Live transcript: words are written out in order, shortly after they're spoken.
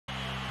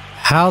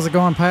How's it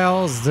going,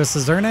 pals? This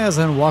is Ernez,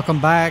 and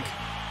welcome back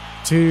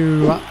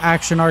to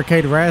Action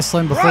Arcade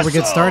Wrestling. Before we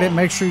get started,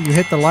 make sure you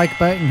hit the like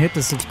button, hit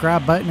the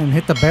subscribe button, and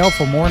hit the bell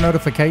for more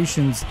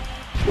notifications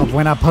of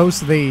when I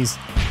post these.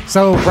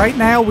 So right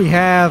now we're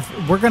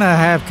gonna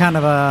have kind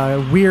of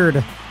a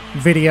weird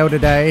video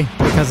today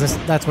because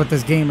that's what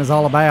this game is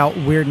all about,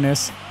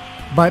 weirdness.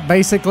 But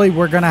basically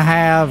we're gonna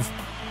have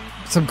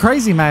some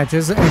crazy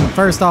matches, and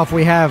first off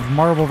we have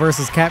Marvel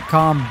vs.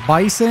 Capcom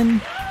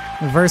Bison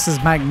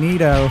versus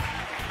Magneto.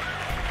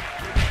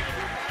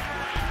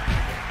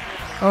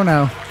 Oh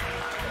no.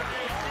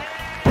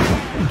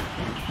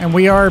 And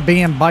we are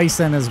being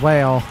Bison as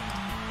well.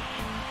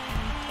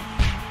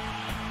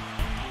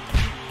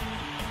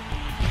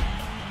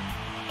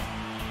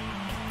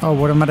 Oh,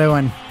 what am I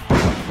doing?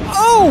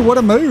 Oh, what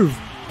a move!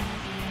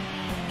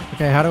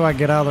 Okay, how do I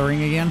get out of the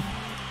ring again?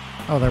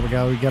 Oh, there we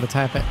go. We gotta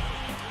tap it.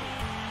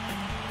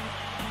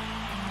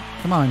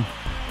 Come on.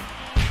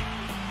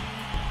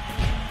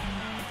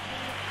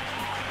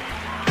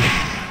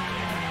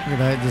 Look at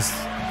that. Just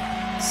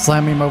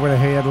slam him over the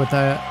head with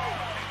that.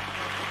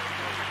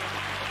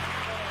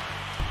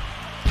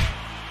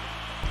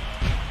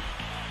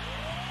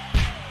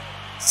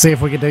 See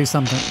if we can do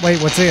something. Wait,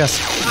 what's this?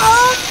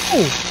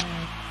 Oh!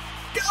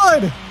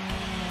 Good!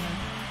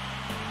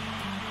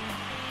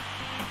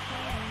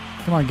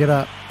 Come on, get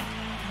up.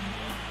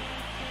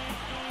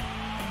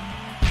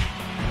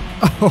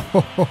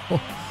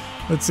 Oh,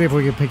 let's see if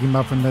we can pick him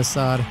up from this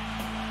side.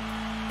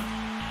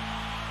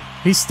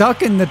 He's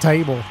stuck in the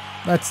table.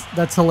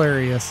 That's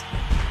hilarious.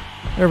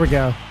 There we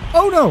go.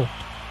 Oh no!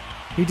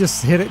 He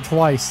just hit it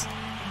twice.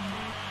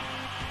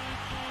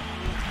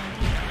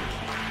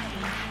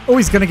 Oh,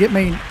 he's gonna get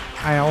me.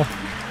 Ow.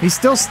 He's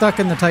still stuck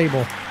in the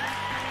table.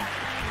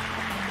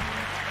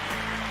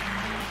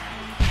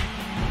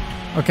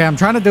 Okay, I'm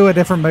trying to do a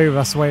different move,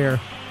 I swear.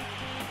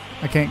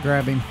 I can't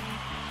grab him.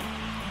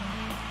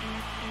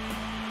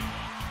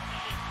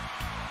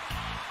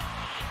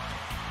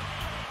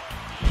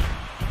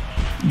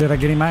 Did I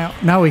get him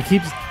out? No, he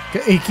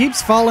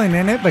keeps falling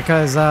in it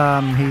because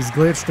he's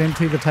glitched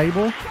into the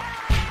table.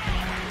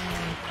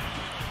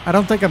 I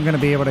don't think I'm going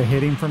to be able to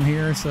hit him from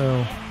here,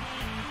 so...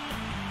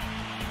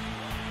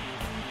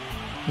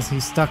 Is he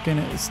stuck in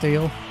it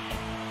still?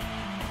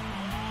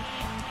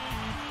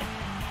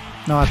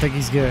 No, I think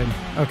he's good.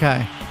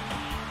 Okay.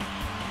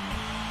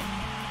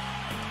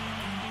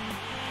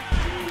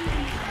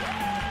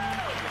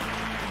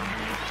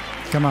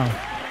 Come on.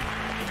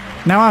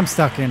 Now I'm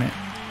stuck in it.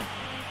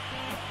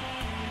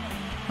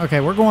 Okay,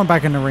 we're going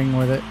back in the ring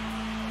with it.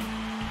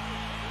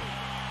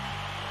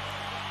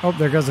 Oh,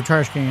 there goes the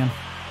trash can.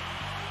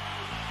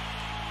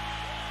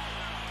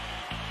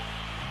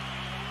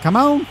 Come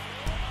on.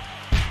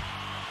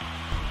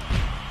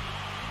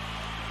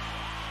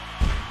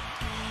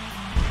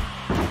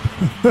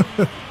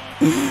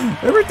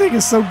 Everything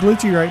is so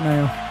glitchy right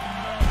now.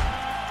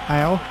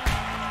 Ow.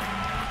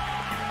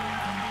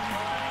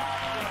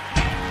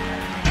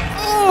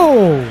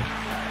 Oh!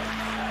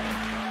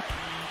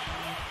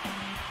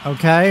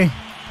 Okay.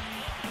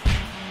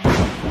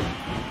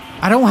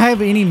 I don't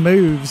have any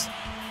moves.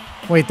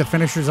 Wait, the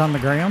finisher's on the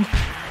ground?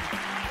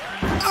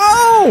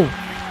 Oh!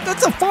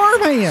 That's a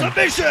farmhand!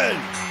 Submission!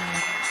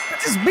 I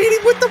just beat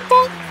him with the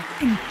phone!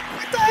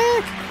 What the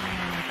heck?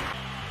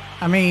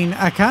 I mean,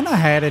 I kind of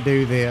had to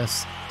do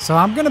this. So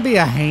I'm going to be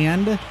a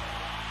hand,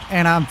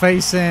 and I'm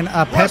facing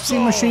a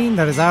Pepsi machine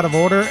that is out of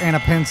order and a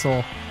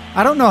pencil.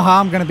 I don't know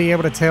how I'm going to be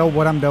able to tell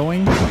what I'm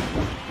doing.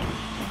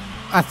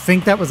 I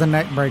think that was a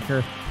neck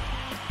breaker.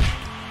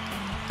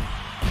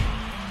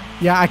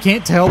 Yeah, I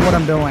can't tell what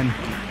I'm doing.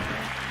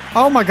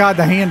 Oh my god,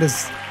 the hand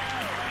is...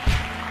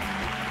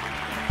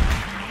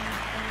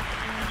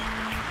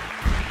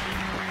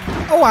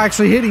 Oh, I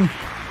actually hit him.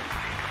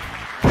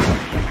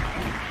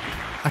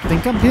 I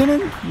think I'm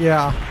pinning?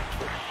 Yeah.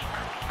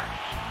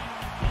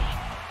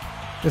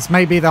 This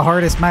may be the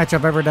hardest match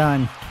I've ever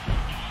done.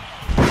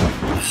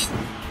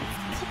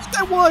 What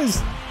that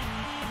was?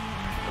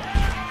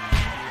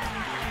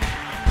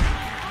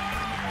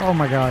 Oh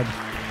my god.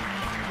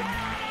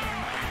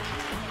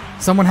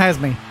 Someone has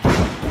me.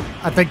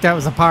 I think that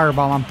was a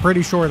firebomb. I'm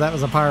pretty sure that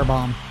was a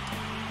firebomb.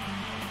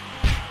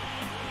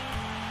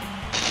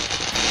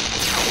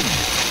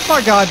 Oh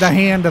my god, the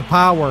hand of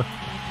power.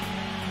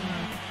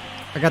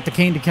 I got the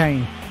candy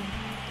cane.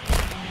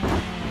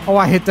 Oh,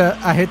 I hit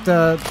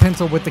the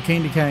pencil with the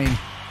candy cane.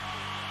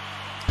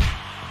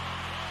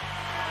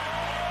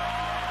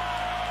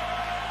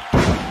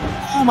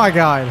 Oh my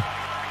god.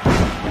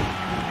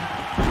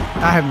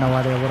 I have no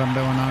idea what I'm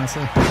doing,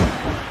 honestly.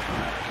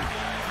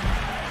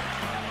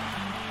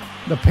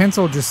 The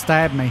pencil just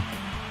stabbed me.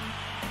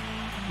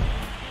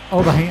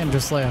 Oh, the hand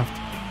just left.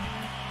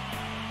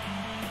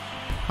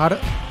 I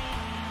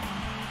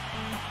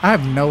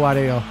have no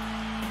idea.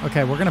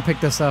 Okay, we're gonna pick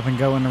this up and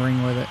go in the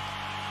ring with it.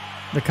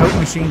 The Coke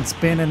machine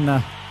spinning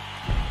the...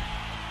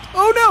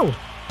 Oh no!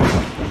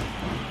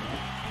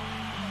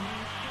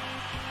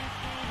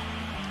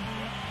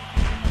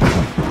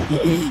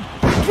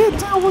 I can't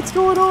tell what's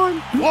going on.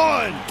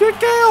 One.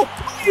 Kick out,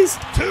 please.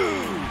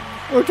 2.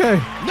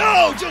 Okay.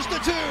 No, just the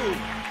two.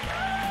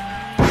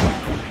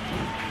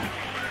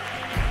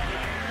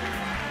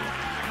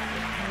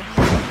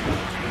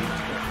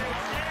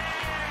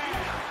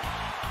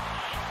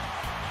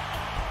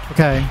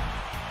 Okay.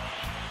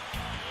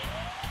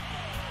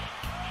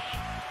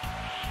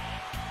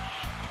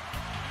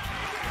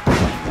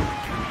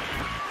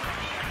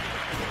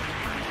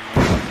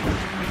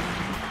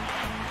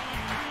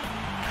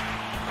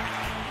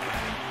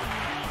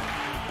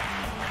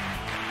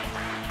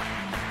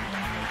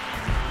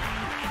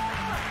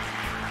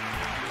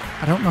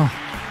 I don't know.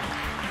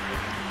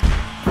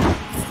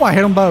 Oh, I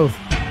hit them both.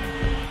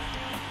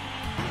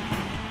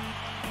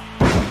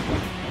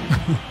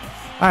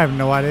 I have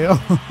no idea.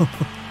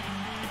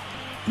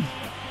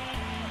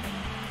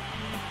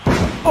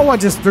 Oh, I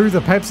just threw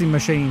the Pepsi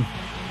machine.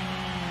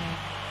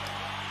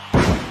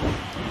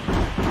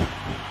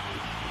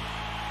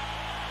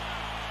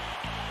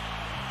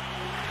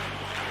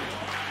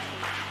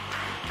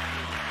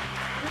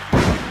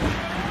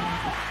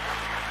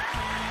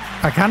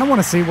 I kind of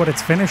want to see what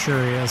its finisher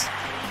is.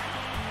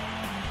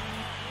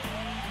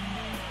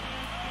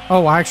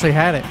 Oh, I actually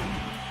had it.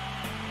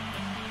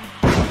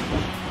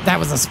 That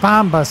was a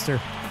spine buster.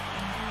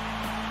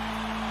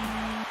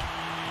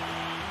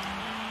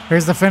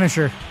 Here's the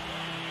finisher.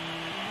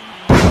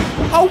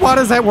 Oh, why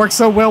does that work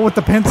so well with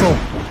the pencil?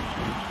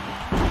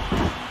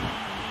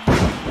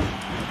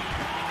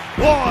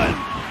 One.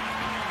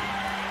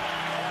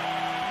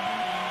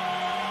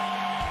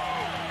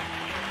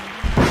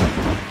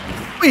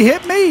 He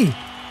hit me.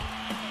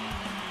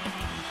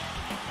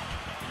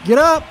 Get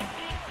up.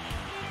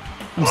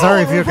 I'm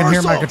sorry if you can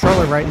hear my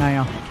controller right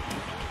now.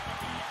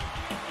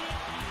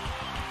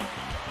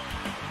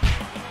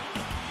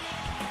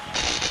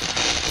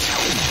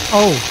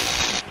 Oh.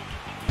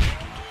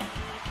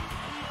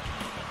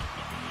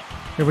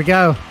 Here we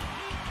go.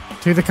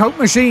 To the Coke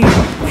machine.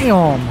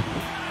 Damn.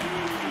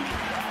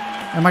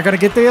 Am I going to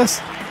get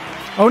this?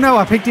 Oh no,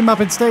 I picked him up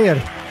instead.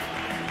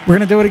 We're going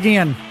to do it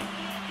again.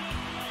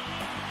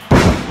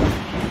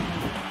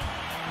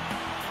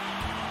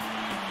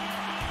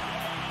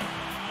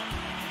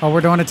 Oh,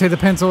 we're doing it to the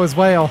pencil as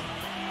well.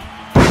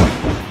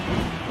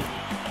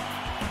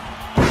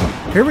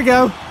 Here we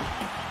go.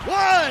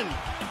 One.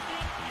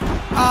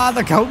 Ah,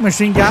 the Coke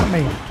machine got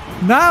me.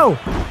 No.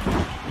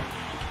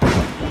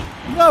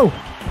 No.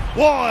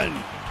 One.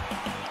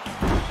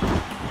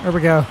 There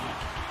we go.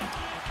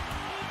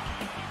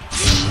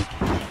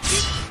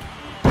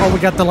 Oh, we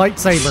got the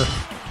lightsaber.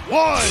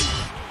 One.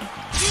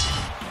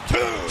 Two.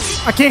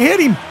 I can't hit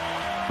him.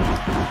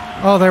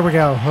 Oh, there we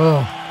go.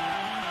 Oh.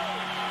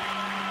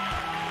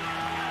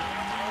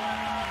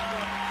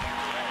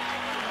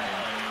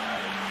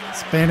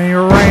 Spinning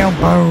around.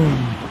 Boom.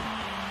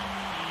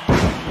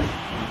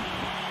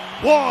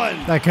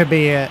 One. That could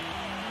be it.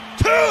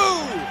 2.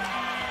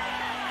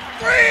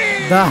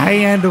 3. The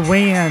hand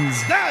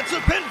wins. That's a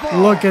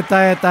pinfall. Look at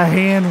that. The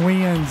hand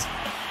wins.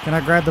 Can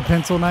I grab the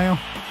pencil now?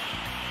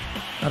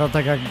 I don't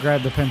think I can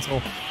grab the pencil.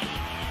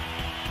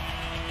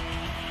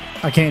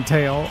 I can't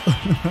tell.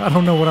 I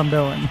don't know what I'm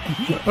doing.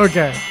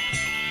 Okay.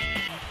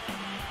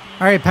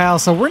 All right, pal.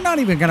 So we're not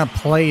even going to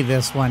play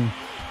this one.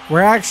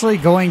 We're actually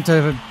going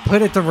to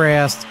put it to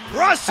rest.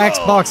 Russell.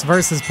 Xbox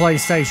versus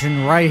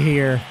PlayStation right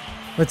here.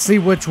 Let's see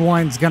which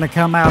one's going to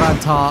come out on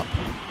top.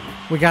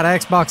 We got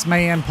Xbox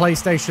man,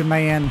 PlayStation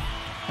man,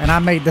 and I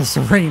made this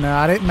arena.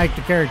 I didn't make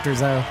the characters,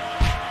 though.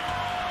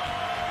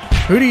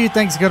 Who do you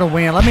think's going to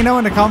win? Let me know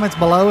in the comments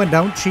below, and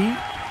don't cheat.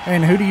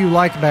 And who do you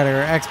like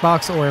better,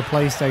 Xbox or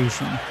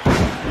PlayStation?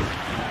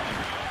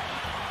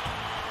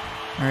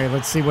 All right,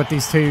 let's see what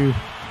these two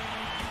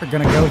are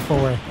going to go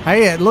for.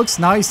 Hey, it looks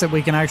nice that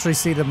we can actually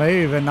see the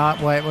move and not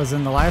what was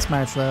in the last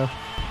match, though.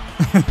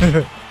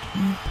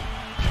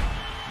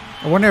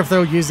 I wonder if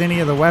they'll use any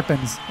of the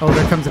weapons. Oh,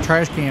 there comes a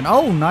trash can.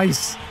 Oh,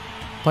 nice.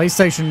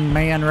 PlayStation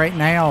man right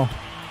now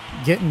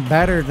getting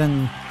better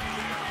than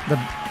the...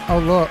 Oh,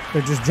 look.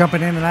 They're just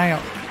jumping in and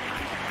out.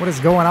 What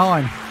is going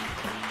on?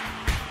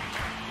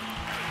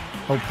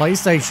 Oh,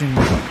 PlayStation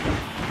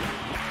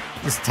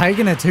just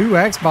taking it to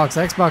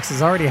Xbox. Xbox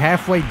is already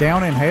halfway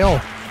down in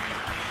hell.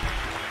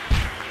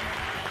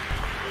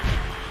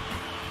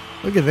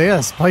 Look at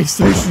this.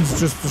 PlayStation's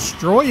just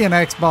destroying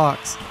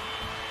Xbox.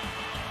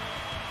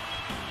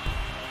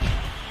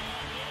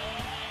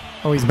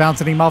 Oh, he's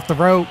bouncing him off the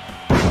rope.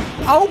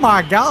 Oh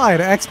my God.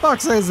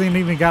 Xbox hasn't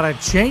even got a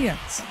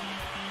chance.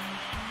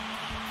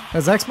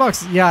 As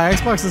Xbox, yeah,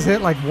 Xbox has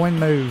hit like one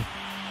move.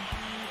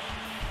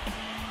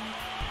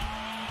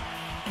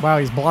 Wow,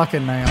 he's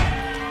blocking now.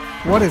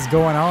 What is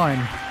going on?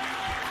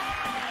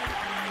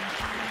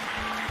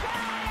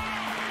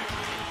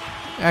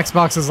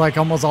 Xbox is like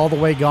almost all the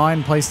way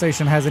gone.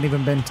 PlayStation hasn't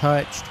even been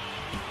touched.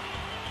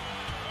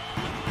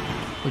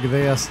 Look at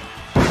this.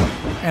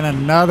 And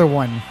another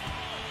one.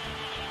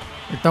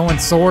 They're throwing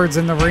swords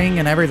in the ring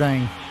and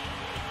everything.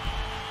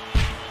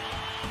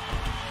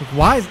 Like,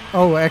 why is...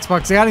 Oh,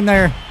 Xbox got him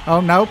there. Oh,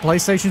 no.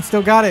 PlayStation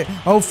still got it.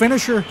 Oh,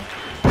 finisher.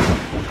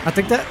 I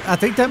think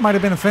that might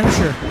have been a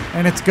finisher.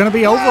 And it's going to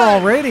be over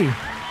already.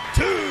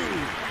 2.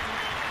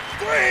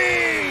 3.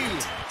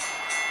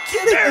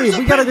 Kidding me.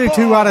 We got to do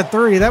 2 out of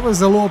 3. That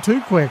was a little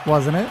too quick,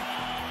 wasn't it?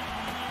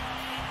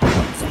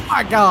 Oh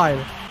my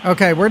God.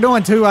 Okay, we're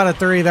doing 2 out of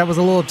 3. That was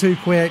a little too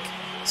quick.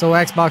 So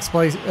Xbox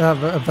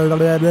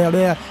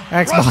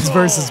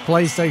versus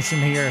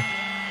PlayStation here.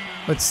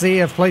 Let's see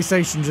if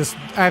PlayStation just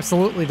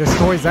absolutely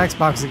destroys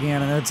Xbox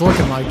again, and it's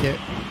looking like it.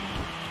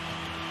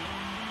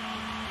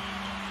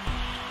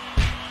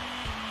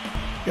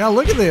 Yeah,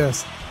 look at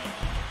this.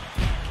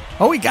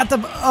 Oh, he got the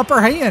upper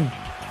hand.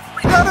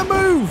 We gotta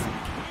move.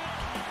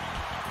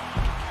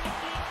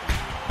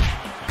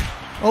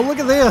 Oh, look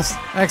at this.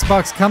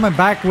 Xbox coming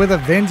back with a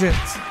vengeance.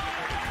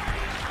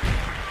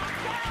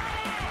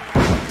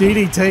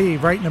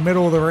 DDT right in the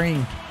middle of the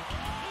ring.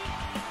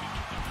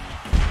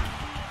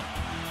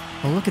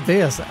 Oh, look at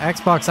this.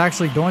 Xbox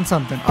actually doing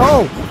something.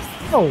 Oh,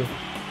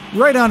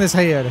 right on his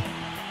head.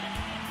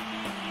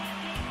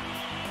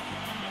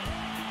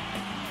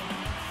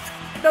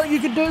 No, you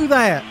could do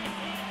that.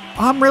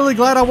 I'm really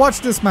glad I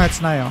watched this match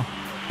now.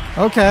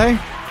 Okay.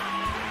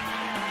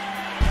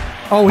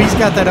 Oh, he's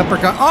got that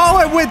uppercut. Oh,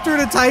 it went through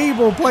the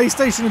table.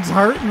 PlayStation's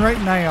hurting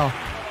right now.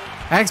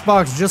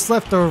 Xbox just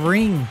left the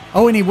ring.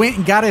 Oh, and he went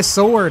and got his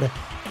sword.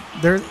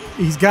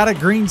 He's got a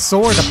green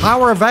sword. The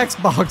power of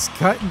Xbox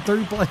cutting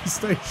through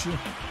PlayStation.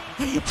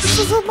 This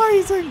is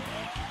amazing.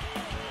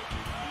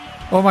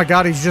 Oh my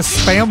God, he's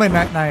just spamming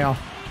that now.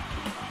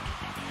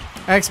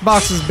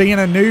 Xbox is being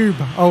a noob.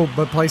 Oh,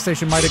 but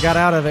PlayStation might have got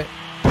out of it.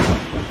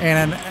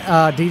 And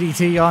an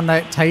DDT on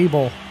that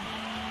table.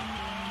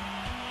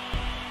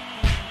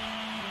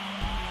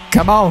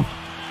 Come on.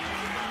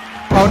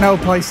 Oh no,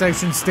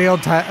 PlayStation still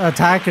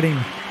attacking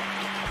him.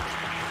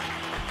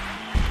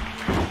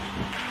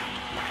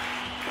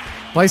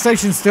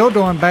 PlayStation's still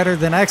doing better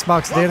than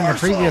Xbox did in the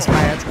previous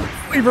match.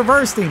 We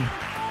reversed him.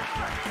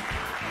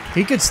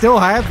 He could still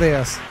have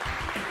this.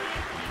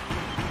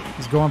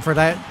 He's going for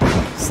that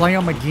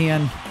slam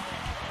again.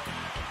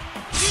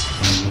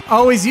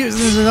 Oh, he's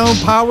using his own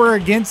power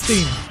against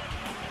him.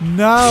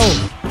 No.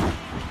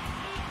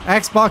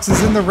 Xbox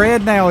is in the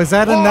red now. Is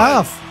that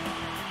enough?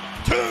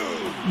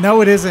 2.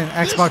 No, it isn't.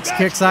 Xbox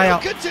kicks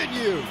out.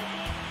 Continue.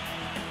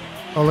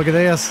 Oh, look at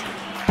this.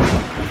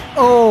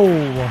 Oh.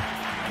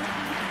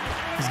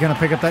 He's going to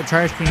pick up that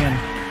trash can.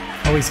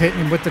 Oh, he's hitting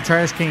him with the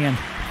trash can.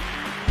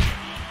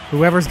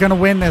 Whoever's going to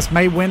win this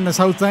may win this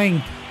whole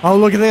thing. Oh,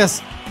 look at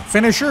this.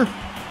 Finisher.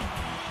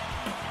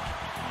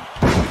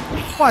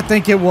 Oh, I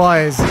think it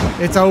was.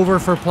 It's over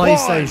for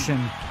PlayStation.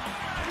 1,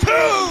 2,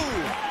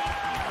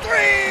 3.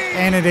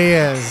 And it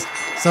is.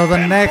 So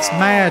the next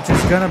match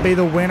is going to be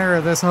the winner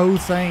of this whole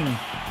thing.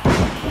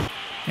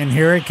 And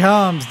here it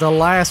comes. The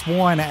last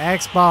one.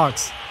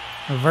 Xbox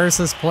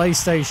versus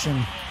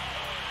PlayStation.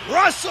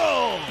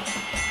 Russell.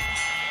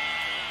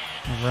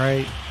 All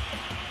right.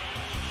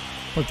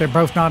 Look, they're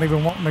both not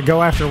even wanting to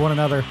go after one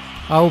another.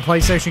 Oh,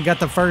 PlayStation got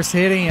the first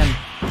hit in.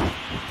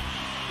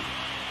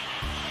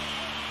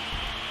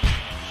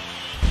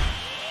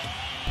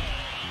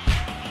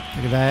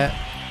 Look at that.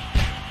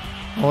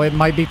 Oh, it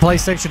might be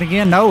PlayStation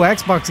again. No,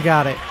 Xbox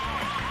got it.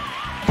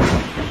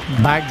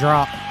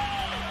 Backdrop.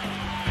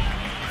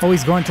 Oh,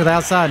 he's going to the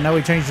outside. No,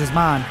 he changed his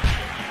mind.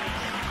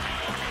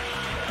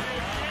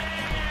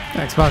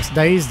 Xbox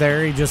dazed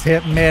there. He just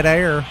hit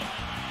midair.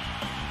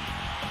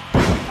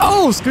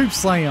 Oh, scoop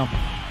slam.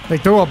 They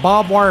throw a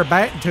barbed wire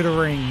bat into the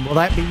ring. Will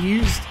that be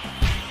used?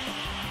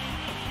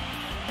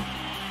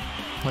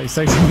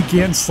 PlayStation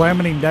again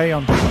slamming him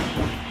down.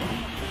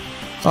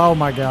 Oh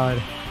my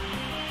God.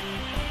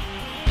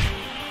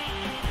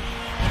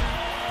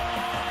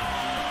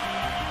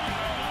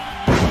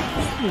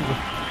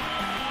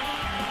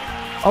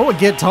 Oh, a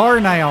guitar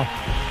now.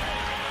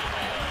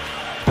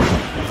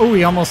 Oh,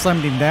 he almost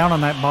slammed him down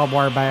on that barbed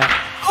wire bat.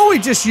 Oh, he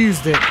just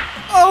used it.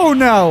 Oh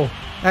no.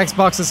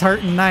 Xbox is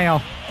hurting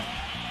now.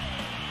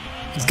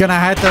 He's gonna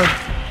have to.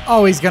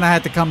 Oh, he's gonna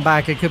have to come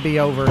back. It could be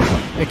over.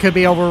 It could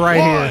be over right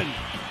here.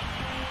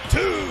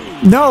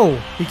 2. No,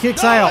 he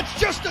kicks out. It's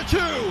just a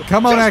 2.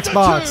 Come on, just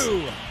Xbox. A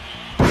 2.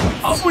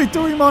 Oh, we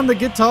threw him on the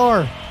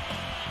guitar.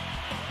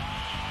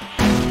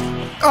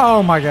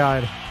 Oh my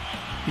God.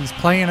 He's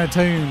playing a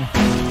tune.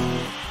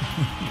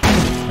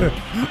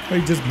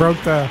 He just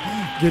broke the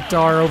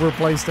guitar over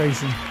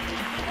PlayStation.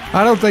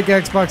 I don't think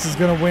Xbox is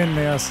going to win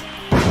this.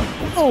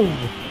 Oh.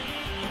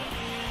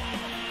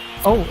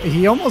 Oh,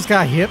 he almost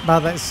got hit by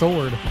that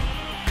sword.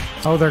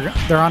 Oh,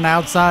 they're on the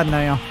outside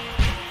now.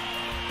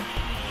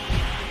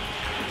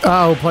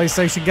 Oh,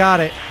 PlayStation got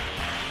it.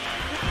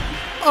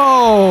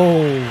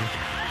 Oh.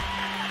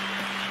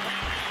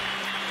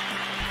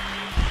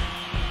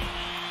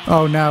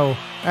 Oh no.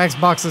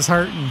 Xbox is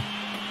hurting.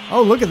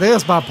 Oh, look at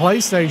this by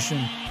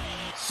PlayStation.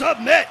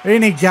 Submit.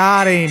 And he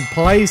got him.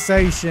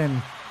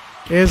 PlayStation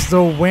is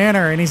the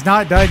winner. And he's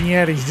not done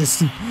yet. He's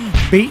just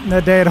beating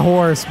the dead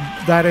horse.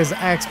 That is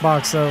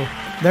Xbox. So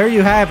there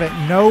you have it.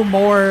 No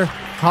more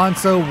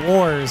console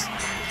wars.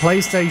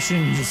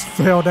 PlayStation just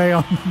fell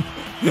down.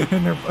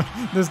 And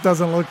this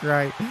doesn't look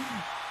right.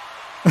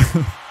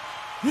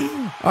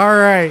 All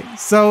right.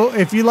 So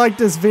if you like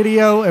this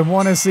video and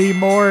want to see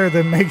more,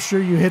 then make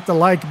sure you hit the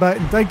like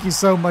button. Thank you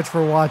so much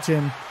for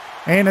watching.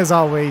 And as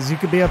always, you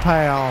could be a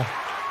pal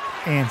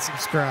and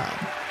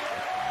subscribe.